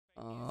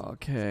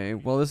Okay,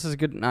 well, this is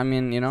good. I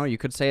mean, you know, you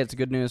could say it's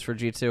good news for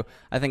G2.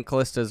 I think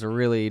Callista is a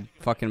really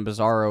fucking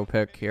bizarro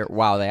pick here.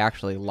 Wow, they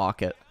actually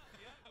lock it.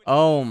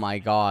 Oh my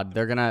god,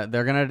 they're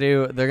gonna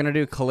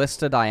do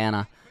Callista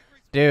Diana.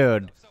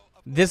 Dude,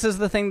 this is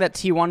the thing that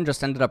T1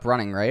 just ended up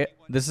running, right?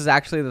 This is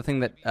actually the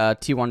thing that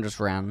T1 just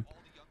ran.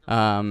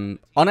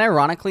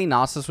 Unironically,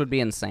 Nasus would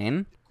be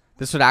insane.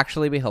 This would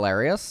actually be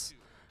hilarious.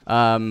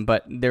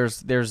 But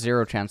there's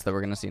zero chance that we're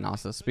gonna see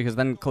Nasus because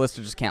then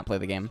Callista just can't play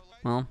the game.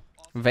 Well,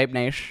 Vape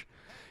Nash.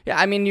 Yeah,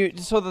 I mean,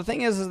 so the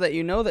thing is that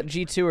you know that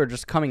G2 are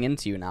just coming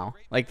into you now.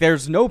 Like,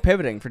 there's no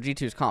pivoting for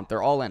G2's comp.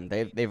 They're all in.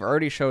 They've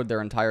already showed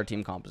their entire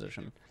team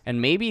composition.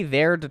 And maybe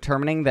they're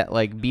determining that,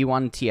 like,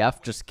 B1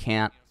 TF just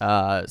can't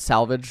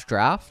salvage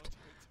draft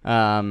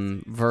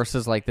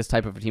versus, like, this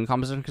type of a team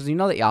composition. Because you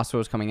know that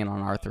Yasuo is coming in on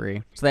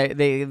R3. So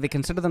they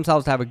consider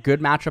themselves to have a good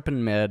matchup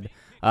in mid.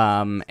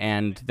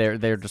 And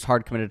they're just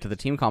hard committed to the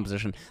team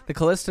composition. The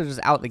Callista just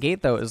out the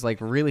gate, though, is, like,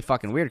 really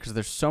fucking weird because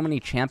there's so many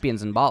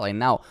champions in bot lane.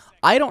 Now,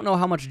 I don't know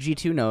how much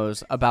G2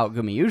 knows about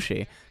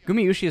Gumayushi.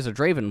 Gumayushi is a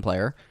Draven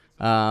player.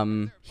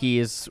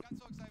 He's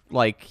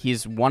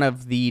one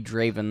of the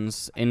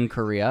Dravens in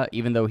Korea,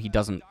 even though he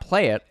doesn't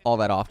play it all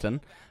that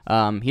often.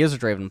 He is a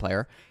Draven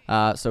player.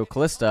 So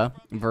Callista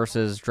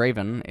versus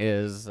Draven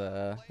is,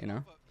 you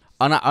know,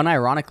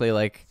 unironically,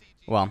 like,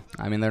 well,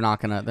 I mean, they're not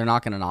gonna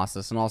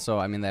Nasus, and also,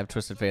 I mean, they have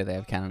Twisted Fate, they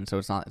have Cannon, so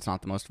it's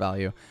not the most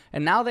value.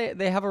 And now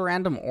they have a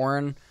random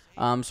Ornn.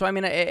 So I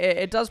mean,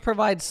 it does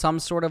provide some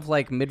sort of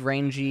like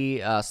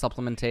mid-rangey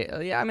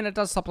supplementation. Yeah, I mean, it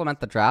does supplement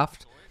the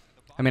draft.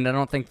 I mean, I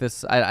don't think the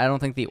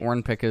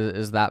Ornn pick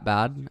is that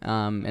bad.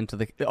 Into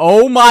the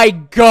oh my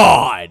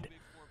god,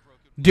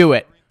 do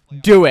it,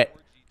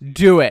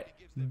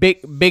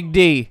 big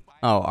D.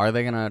 Oh, are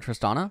they gonna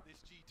Tristana?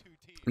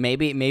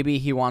 Maybe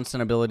he wants an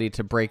ability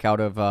to break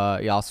out of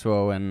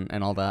Yasuo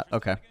and all that.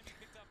 Okay.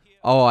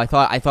 Oh, I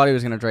thought he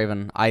was gonna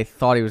Draven. I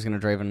thought he was gonna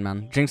Draven,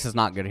 man. Jinx is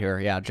not good here.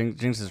 Yeah,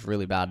 Jinx is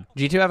really bad.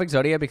 G2 have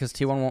Exodia because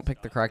T1 won't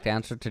pick the correct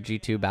answer to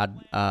G2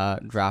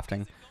 bad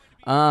drafting.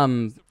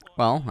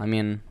 Well, I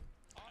mean,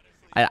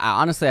 I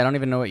honestly I don't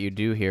even know what you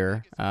do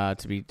here.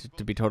 To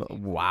be total.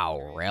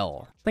 Wow,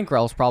 Rel. I think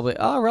Rel's probably.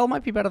 Oh, Rel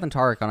might be better than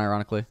Taric,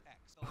 unironically.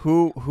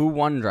 Who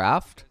won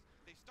draft?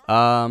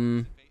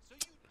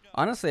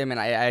 Honestly, I mean,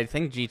 I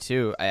think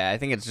G2, I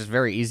think it's just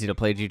very easy to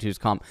play G2's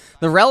comp.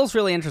 The Rel's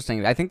really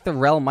interesting. I think the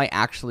Rel might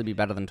actually be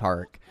better than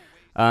Taric.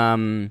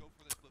 I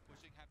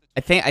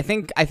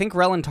think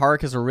Rel and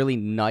Taric is a really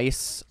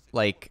nice,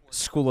 like,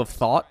 school of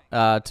thought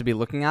to be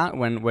looking at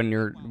when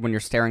you're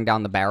staring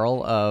down the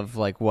barrel of,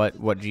 like, what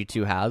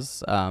G2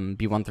 has,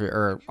 B1 through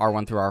or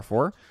R1 through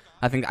R4.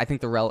 I think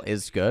the Rel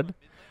is good.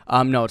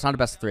 No, it's not a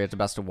best of 3, it's a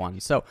best of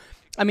 1. So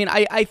I mean,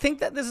 I think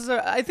that this is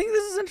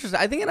interesting.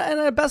 I think in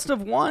a best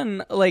of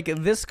 1, like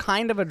this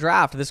kind of a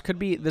draft, this could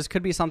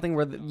be something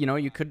where you know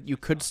you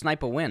could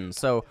snipe a win.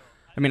 So,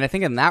 I mean, I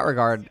think in that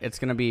regard, it's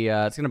gonna be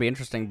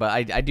interesting. But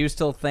I do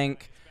still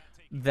think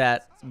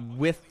that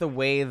with the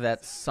way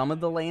that some of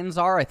the lanes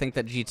are, I think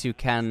that G2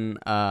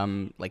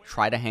 can like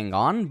try to hang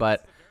on.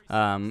 But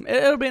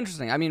it'll be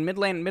interesting. I mean, mid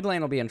lane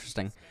will be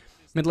interesting.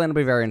 Mid lane will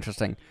be very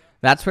interesting.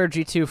 That's where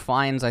G2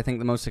 finds, I think,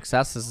 the most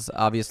success is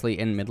obviously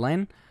in mid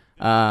lane.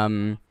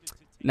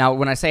 Now,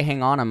 when I say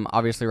hang on, I'm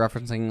obviously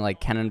referencing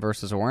like Kennen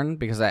versus Ornn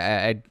because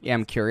I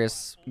am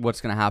curious what's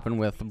going to happen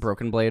with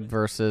Broken Blade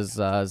versus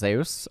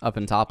Zeus up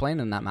in top lane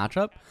in that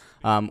matchup.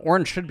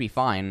 Ornn should be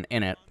fine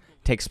in it.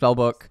 Take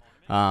Spellbook,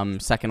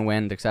 Second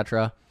Wind,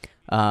 etc.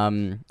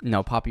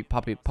 No,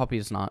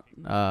 Poppy's not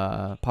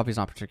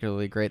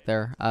particularly great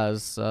there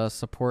as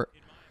support.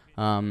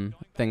 I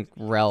think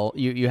Rel,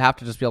 you have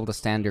to just be able to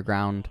stand your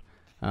ground.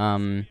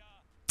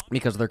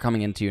 Because they're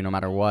coming into you no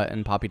matter what,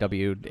 and Poppy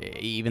W,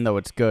 even though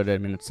it's good, I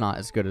mean, it's not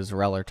as good as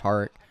Rel or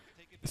Taric.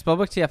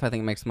 Spellbook TF, I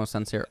think, makes the most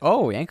sense here.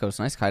 Oh, Yankos,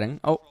 nice kiting.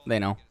 Oh, they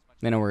know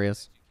where he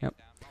is. Yep.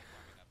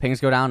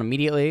 Pings go down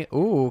immediately.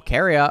 Ooh,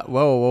 Carria.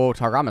 Whoa,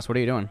 Targamas, what are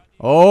you doing?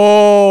 Oh,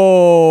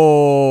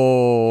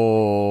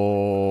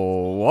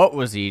 what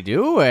was he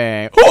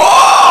doing?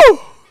 Whoa!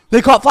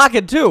 They caught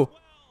FAKER too.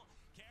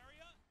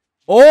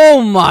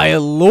 Oh, my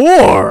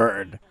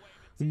lord.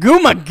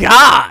 Guma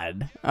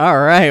God. All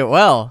right,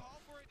 well.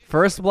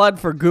 First blood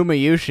for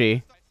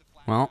Gumayushi.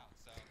 Well,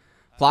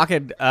 FAKER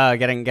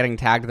getting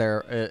tagged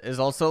there is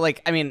also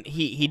like, I mean,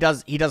 he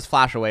does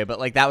flash away, but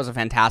like that was a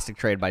fantastic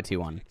trade by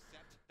T1.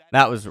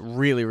 That was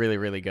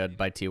really good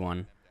by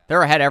T1.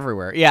 They're ahead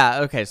everywhere.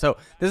 Yeah, okay. So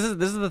this is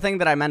the thing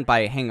that I meant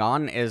by hang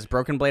on is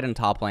Broken Blade in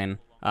top lane.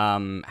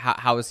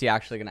 How is he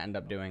actually going to end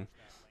up doing?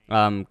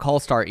 Call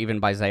start even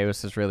by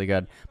Zeus is really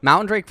good.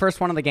 Mountain Drake first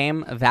one of the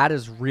game.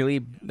 That's really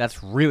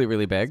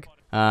big.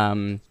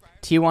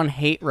 T1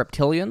 hate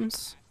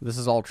reptilians. This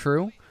is all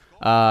true.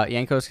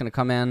 Yanko's going to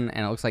come in,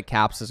 and it looks like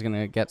Caps is going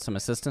to get some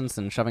assistance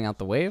in shoving out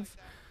the wave.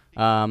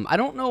 I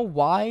don't know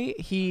why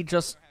he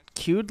just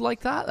queued like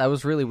that. That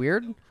was really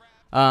weird.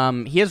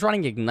 He is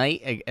running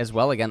Ignite as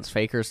well against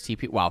FAKER's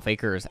TP. Wow,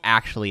 FAKER is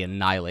actually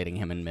annihilating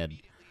him in mid.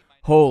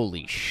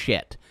 Holy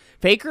shit.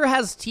 FAKER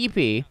has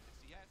TP,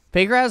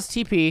 Faker has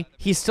TP.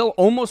 He's still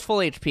almost full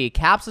HP.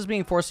 Caps is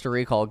being forced to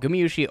recall.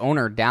 Gumayusi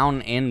owner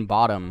down in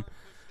bottom.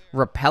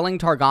 Repelling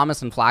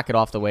Targamas and Flacket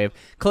off the wave.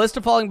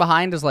 Kalista falling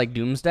behind is like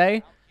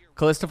Doomsday.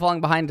 Kalista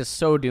falling behind is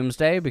so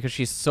Doomsday because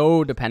she's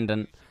so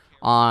dependent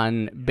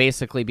on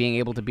basically being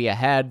able to be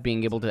ahead,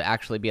 being able to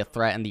actually be a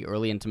threat in the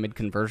early into mid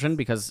conversion,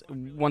 because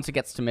once it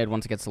gets to mid,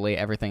 once it gets to late,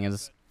 everything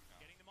is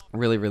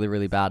really, really,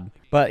 really bad.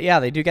 But yeah,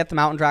 they do get the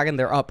Mountain Dragon.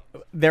 They're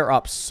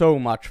up so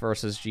much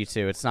versus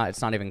G2. It's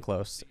not even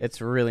close.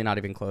 It's really not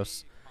even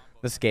close.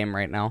 This game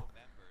right now.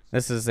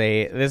 This is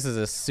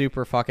a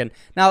super fucking...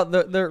 Now,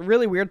 the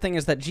really weird thing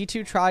is that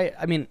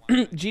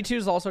G2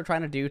 is also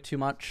trying to do too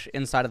much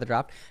inside of the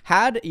draft.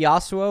 Had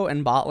Yasuo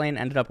and bot lane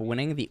ended up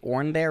winning, the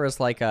Ornn there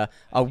is like a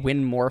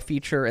win more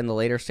feature in the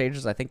later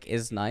stages, I think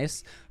is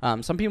nice.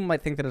 Some people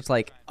might think that it's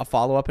like a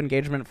follow-up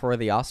engagement for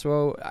the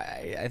Yasuo.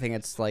 I think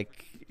it's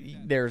like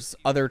there's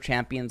other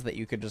champions that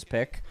you could just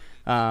pick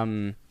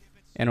in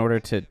order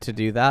to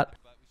do that.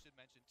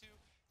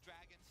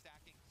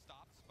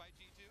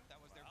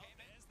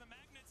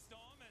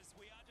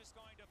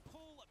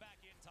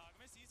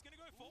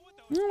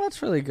 Oh,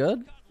 that's really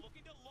good.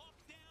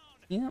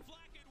 Yep.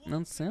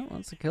 That's it.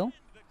 That's a kill.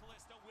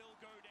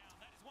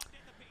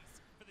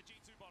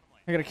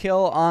 I got a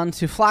kill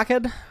onto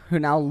Flacket, who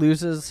now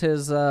loses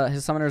his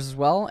summoners as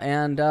well.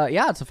 And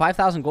yeah, it's a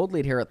 5,000 gold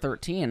lead here at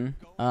 13.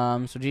 So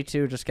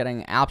G2 just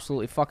getting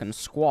absolutely fucking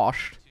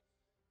squashed.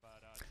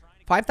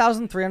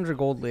 5,300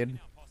 gold lead.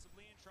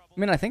 I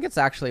mean, I think it's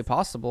actually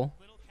possible.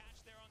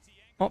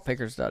 Oh,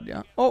 Faker's dead,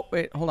 yeah. Oh,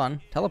 wait, hold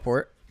on.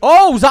 Teleport.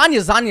 Oh,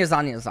 Zanya's.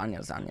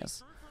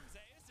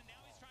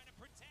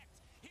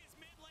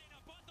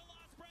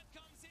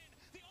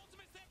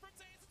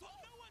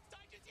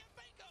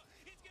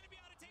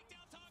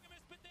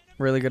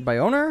 Really good by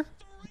owner.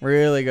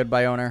 Really good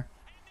by owner.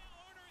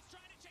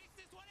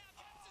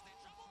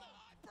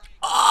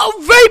 Oh,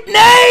 Vape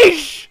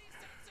Nash!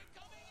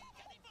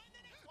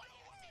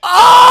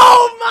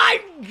 Oh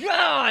my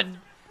god!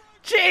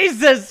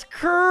 Jesus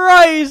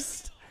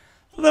Christ!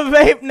 The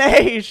Vape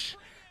Nash!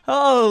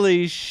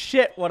 Holy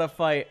shit, what a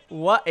fight.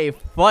 What a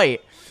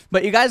fight.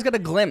 But you guys got a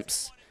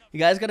glimpse. You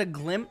guys got a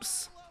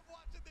glimpse.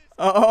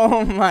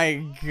 Oh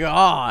my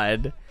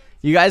god.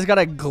 You guys got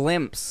a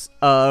glimpse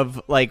of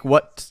like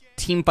what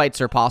team fights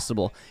are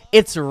possible.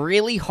 It's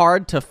really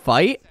hard to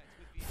fight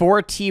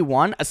for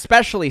T1,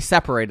 especially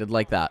separated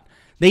like that.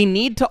 They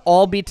need to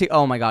all be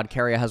oh my god,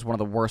 Keria has one of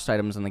the worst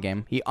items in the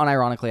game. He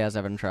unironically has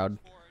Evan Shroud.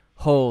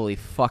 Holy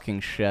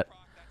fucking shit.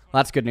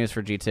 That's good news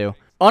for G2.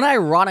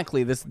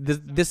 Unironically,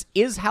 this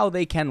is how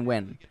they can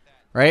win,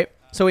 right?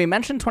 So we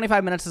mentioned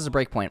 25 minutes as a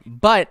breakpoint,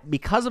 but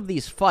because of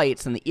these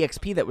fights and the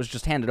EXP that was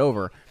just handed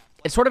over,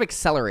 it sort of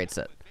accelerates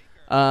it.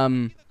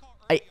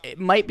 It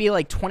might be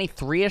like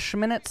 23-ish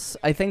minutes.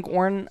 I think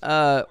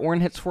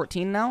Ornn hits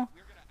 14 now.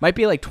 Might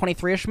be like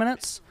 23-ish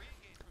minutes.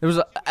 There was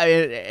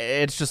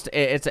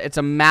it's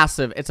a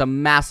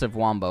massive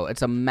wombo.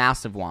 It's a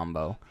massive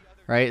wombo,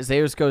 right?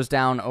 Zeus goes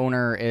down.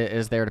 Owner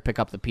is there to pick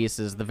up the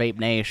pieces. The Vape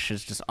Nash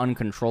is just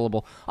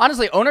uncontrollable.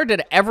 Honestly, Owner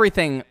did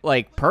everything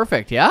like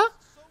perfect. Yeah,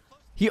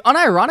 he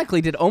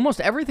unironically did almost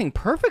everything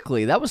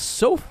perfectly. That was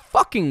so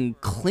fucking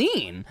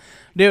clean,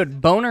 dude.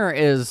 Boner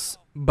is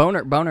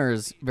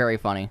very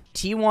funny.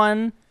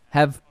 T1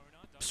 have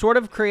sort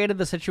of created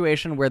the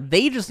situation where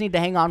they just need to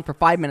hang on for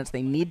 5 minutes.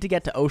 They need to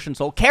get to Ocean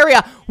Soul.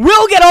 Keria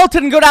will get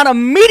ulted and go down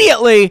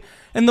immediately,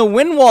 and the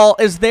wind wall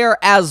is there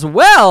as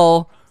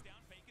well.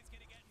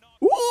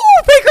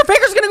 Ooh,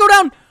 Faker's gonna go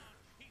down.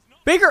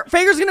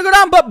 Faker's gonna go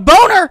down, but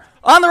Boner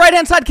on the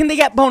right-hand side. Can they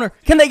get Boner?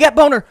 Can they get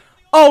Boner?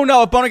 Oh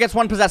no, if Boner gets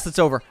one possess, it's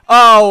over.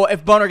 Oh,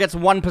 if Boner gets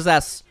one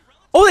possess.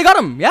 Oh, they got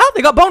him. Yeah,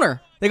 they got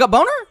Boner. They got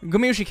Boner?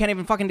 Gumayusi can't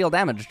even fucking deal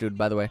damage, dude,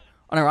 by the way.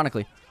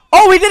 Unironically.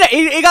 Oh, he did it!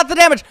 He got the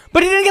damage,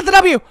 but he didn't get the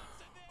W!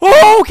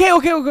 Oh,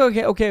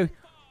 okay.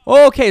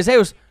 Okay,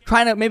 Zeus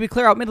trying to maybe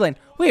clear out mid lane.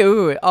 Wait.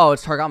 Oh,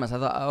 it's Targamas. I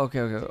thought, okay.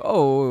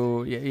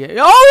 Oh, yeah.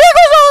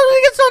 Oh,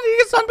 he gets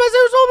stunned by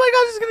Zeus. Oh my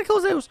god, he's gonna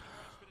kill Zeus.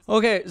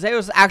 Okay,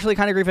 Zeus actually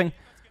kind of griefing.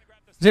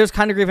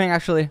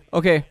 Actually.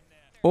 Okay.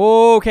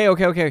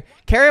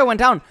 Keria went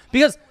down.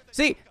 Because,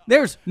 see,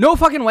 there's no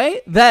fucking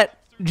way that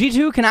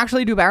G2 can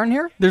actually do Baron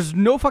here. There's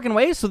no fucking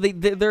way. So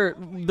they're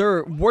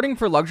warding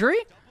for luxury.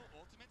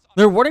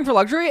 They're warding for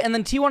luxury, and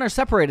then T1 are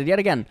separated yet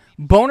again.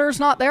 Boner's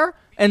not there,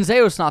 and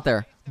Zeus not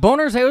there.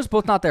 Boner, Zeus,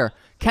 both not there.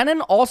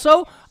 Kennen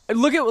also.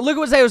 Look at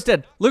what Zeus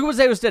did.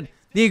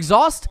 The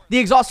exhaust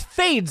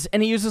fades,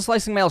 and he uses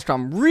Slicing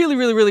Maelstrom.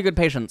 Really good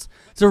patience.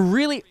 It's a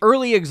really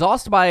early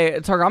exhaust by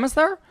Targamas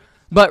there,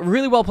 but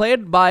really well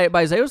played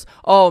by Zeus.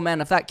 Oh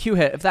man, if that Q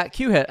hit,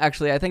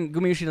 actually, I think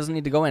Gumayusi doesn't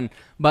need to go in,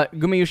 but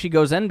Gumayusi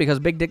goes in because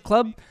Big Dick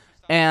Club.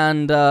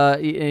 And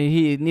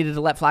he needed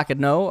to let Flacket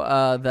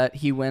know that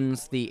he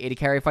wins the 80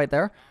 carry fight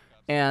there.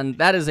 And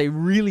that is a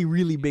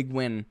really big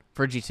win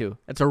for G2.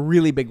 It's a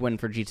really big win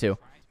for G2.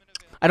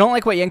 I don't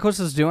like what Jankos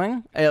is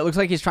doing. It looks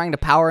like he's trying to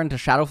power into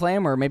Shadow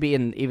Flame or maybe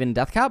even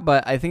Deathcap,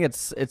 but I think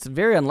it's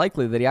very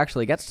unlikely that he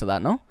actually gets to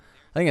that, no?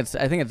 I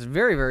think it's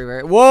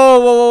very...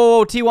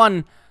 Whoa,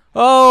 T1.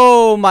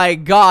 Oh my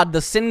god,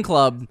 the Sin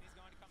Club.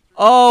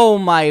 Oh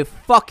my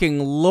fucking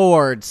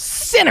lord.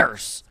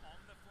 Sinners.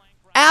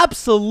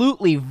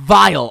 Absolutely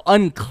vile,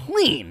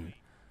 unclean.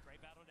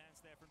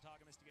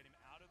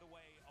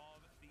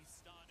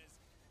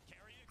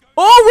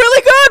 Oh,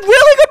 really good.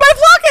 Really good by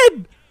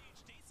Flocken.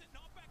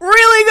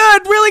 Really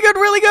good. Really good.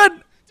 Really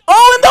good.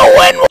 Oh, and the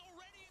win.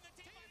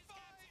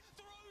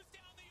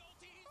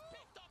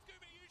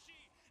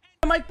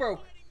 My mic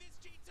broke.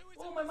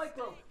 Oh, my mic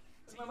broke.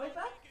 Is my mic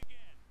back?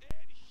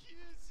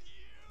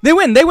 They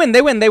win. They win.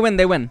 They win. They win.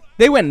 They win.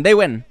 They win. They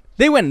win.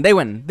 They win. They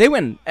win. They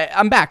win.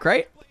 I'm back,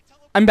 right?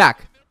 I'm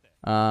back.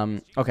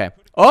 Okay.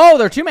 Oh,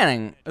 they're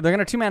two-manning. They're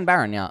gonna two-man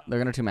Baron. Yeah, they're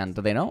gonna two-man.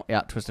 Do they know?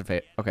 Yeah, Twisted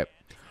Fate. Okay.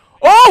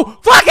 Oh,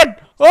 fucking.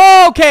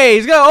 Okay,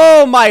 he's gonna.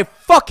 Oh my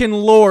fucking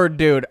lord,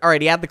 dude. All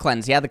right, he had the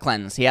cleanse. He had the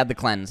cleanse. He had the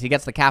cleanse. He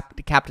gets the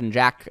Captain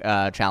Jack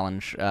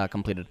challenge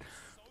completed.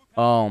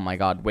 Oh my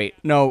god. Wait.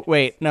 No.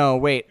 Wait. No.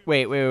 Wait.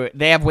 Wait. Wait. Wait.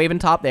 They have wave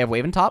and top. They have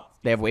wave and top.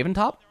 They have wave and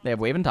top. They have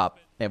wave and top.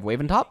 They have wave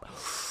and top.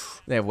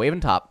 They have wave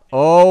and top.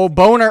 Oh,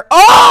 boner.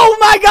 Oh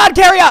my god,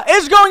 Carrier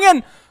is going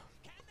in.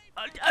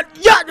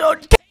 Yeah.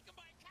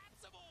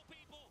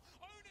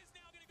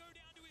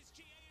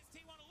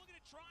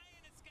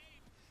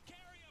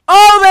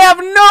 Oh, they have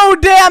no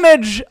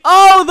damage.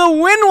 Oh, the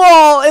wind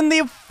wall and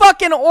the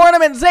fucking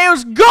ornament.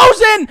 Zeus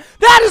goes in.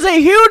 That is a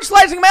huge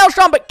slicing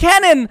maelstrom, but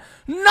Kennen,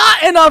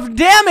 not enough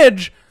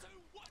damage.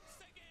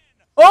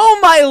 Oh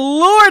my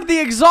lord, the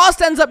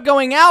exhaust ends up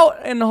going out,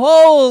 and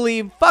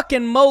holy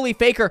fucking moly,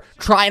 Faker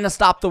trying to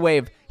stop the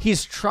wave.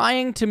 He's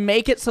trying to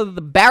make it so that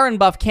the Baron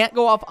buff can't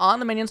go off on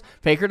the minions.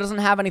 Faker doesn't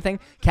have anything.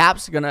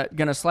 Cap's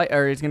gonna slide,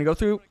 or he's gonna go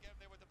through.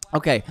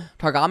 Okay,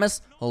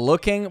 Targamas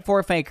looking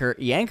for Faker.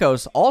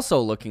 Yankos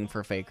also looking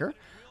for Faker.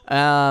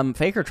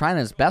 Faker trying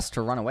his best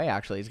to run away,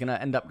 actually. He's going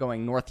to end up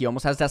going north. He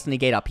almost has Destiny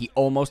Gate up. He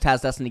almost has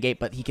Destiny Gate,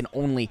 but he can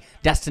only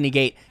Destiny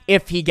Gate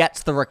if he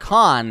gets the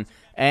Rakan.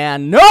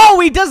 And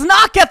no, he does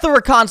not get the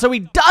Rakan, so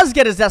he does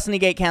get his Destiny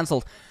Gate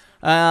canceled.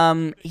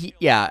 I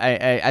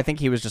think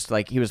he was just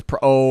like, he was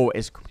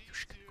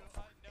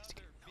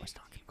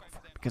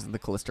because the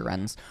Callista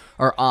Rens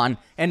are on.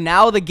 And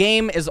now the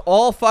game is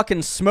all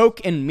fucking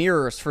smoke and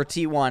mirrors for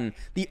T1.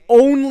 The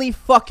only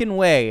fucking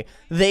way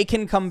they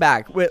can come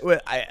back.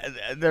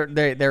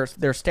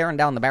 They're staring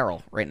down the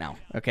barrel right now.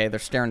 Okay, they're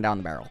staring down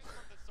the barrel.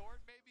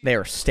 They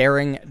are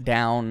staring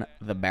down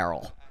the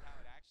barrel.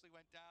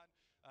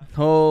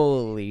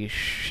 Holy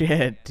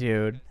shit,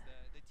 dude.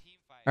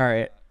 All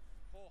right.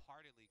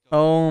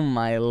 Oh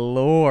my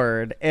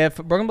lord. If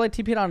Broken Blade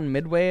TP'd on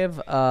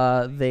mid-wave,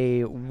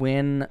 they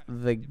win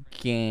the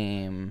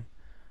game.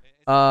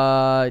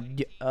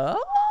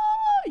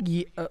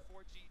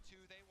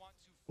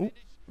 Ooh,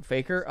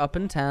 Faker up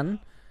in 10.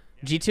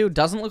 G2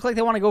 doesn't look like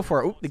they want to go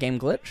for it. Ooh, the game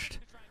glitched.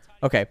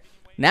 Okay.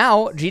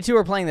 Now, G2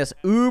 are playing this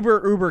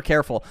uber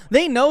careful.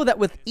 They know that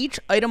with each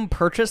item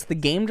purchased, the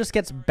game just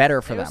gets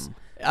better for them.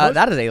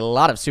 That is a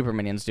lot of super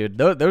minions, dude.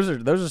 Those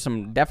are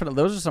some definite.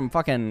 Those are some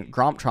fucking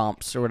Gromp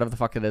Tromps or whatever the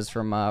fuck it is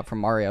from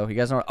Mario. You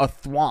guys know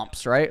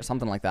Thwomps, right?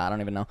 Something like that. I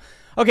don't even know.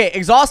 Okay,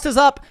 exhaust is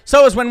up.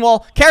 So is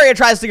Windwall. Carrier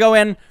tries to go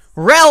in.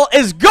 Rel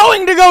is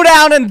going to go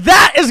down, and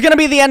that is going to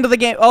be the end of the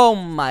game. Oh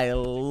my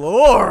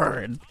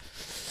lord.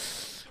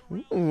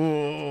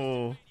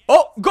 Ooh.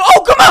 Oh, go!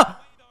 Oh, come on!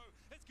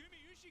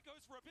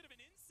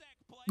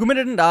 Guma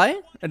didn't die.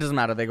 It doesn't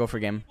matter. They go for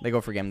game. They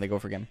go for game. They go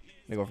for game.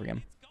 They go for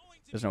game.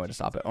 There's no way to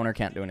stop it. Owner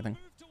can't do anything.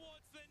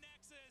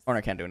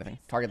 Owner can't do anything.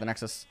 Target the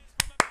Nexus.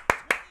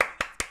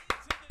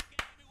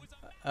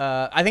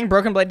 I think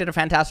Broken Blade did a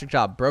fantastic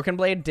job. Broken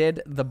Blade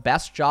did the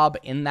best job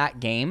in that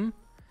game.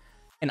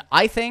 And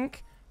I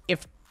think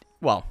if...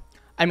 Well,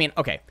 I mean,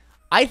 okay.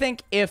 I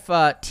think if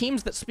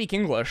teams that speak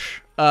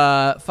English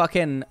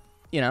fucking,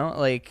 you know,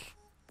 like,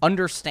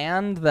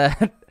 understand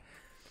that...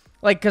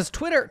 Like, because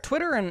Twitter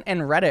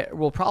and Reddit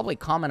will probably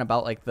comment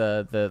about, like,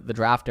 the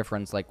draft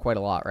difference, like, quite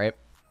a lot, right?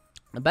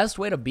 The best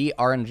way to beat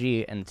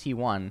RNG and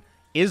T1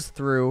 is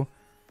through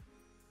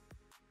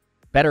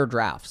better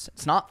drafts.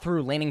 It's not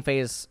through laning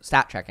phase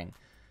stat checking.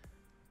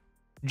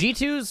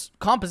 G2's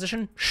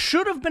composition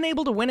should have been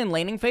able to win in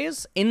laning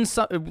phase, in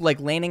like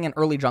laning and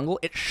early jungle.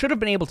 It should have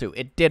been able to.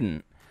 It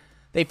didn't.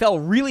 They fell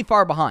really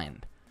far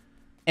behind.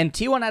 And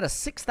T1 had a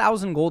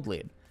 6,000 gold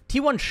lead.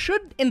 T1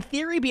 should, in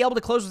theory, be able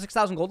to close with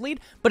 6,000 gold lead,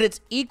 but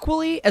it's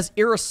equally as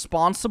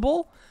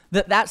irresponsible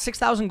that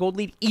 6,000 gold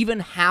lead even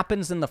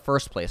happens in the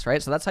first place,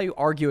 right? So that's how you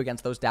argue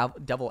against those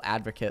devil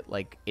advocate,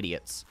 like,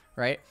 idiots,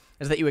 right?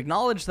 Is that you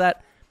acknowledge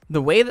that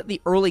the way that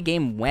the early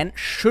game went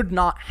should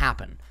not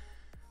happen.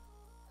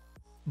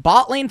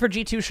 Bot lane for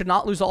G2 should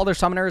not lose all their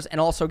summoners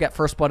and also get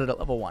first blooded at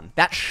level 1.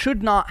 That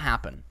should not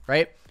happen,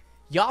 right?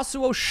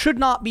 Yasuo should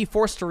not be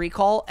forced to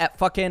recall at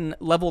fucking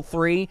level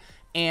 3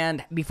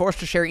 and be forced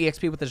to share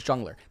EXP with his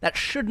jungler. That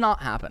should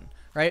not happen,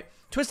 right?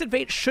 Twisted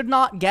Fate should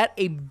not get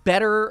a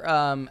better,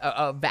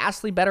 a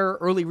vastly better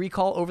early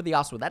recall over the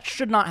Yasuo. That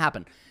should not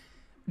happen.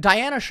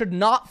 Diana should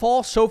not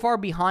fall so far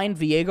behind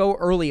Viego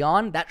early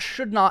on. That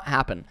should not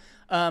happen.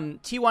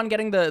 T1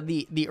 getting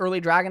the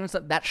early dragon and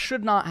stuff, that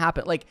should not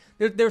happen. Like,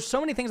 there's so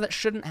many things that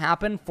shouldn't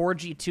happen for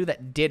G2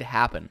 that did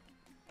happen.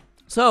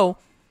 So,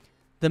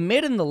 the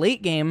mid and the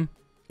late game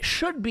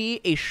should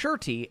be a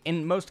surety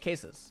in most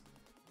cases.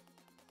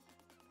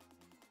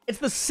 It's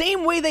the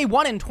same way they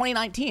won in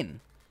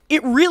 2019.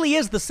 It really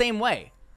is the same way.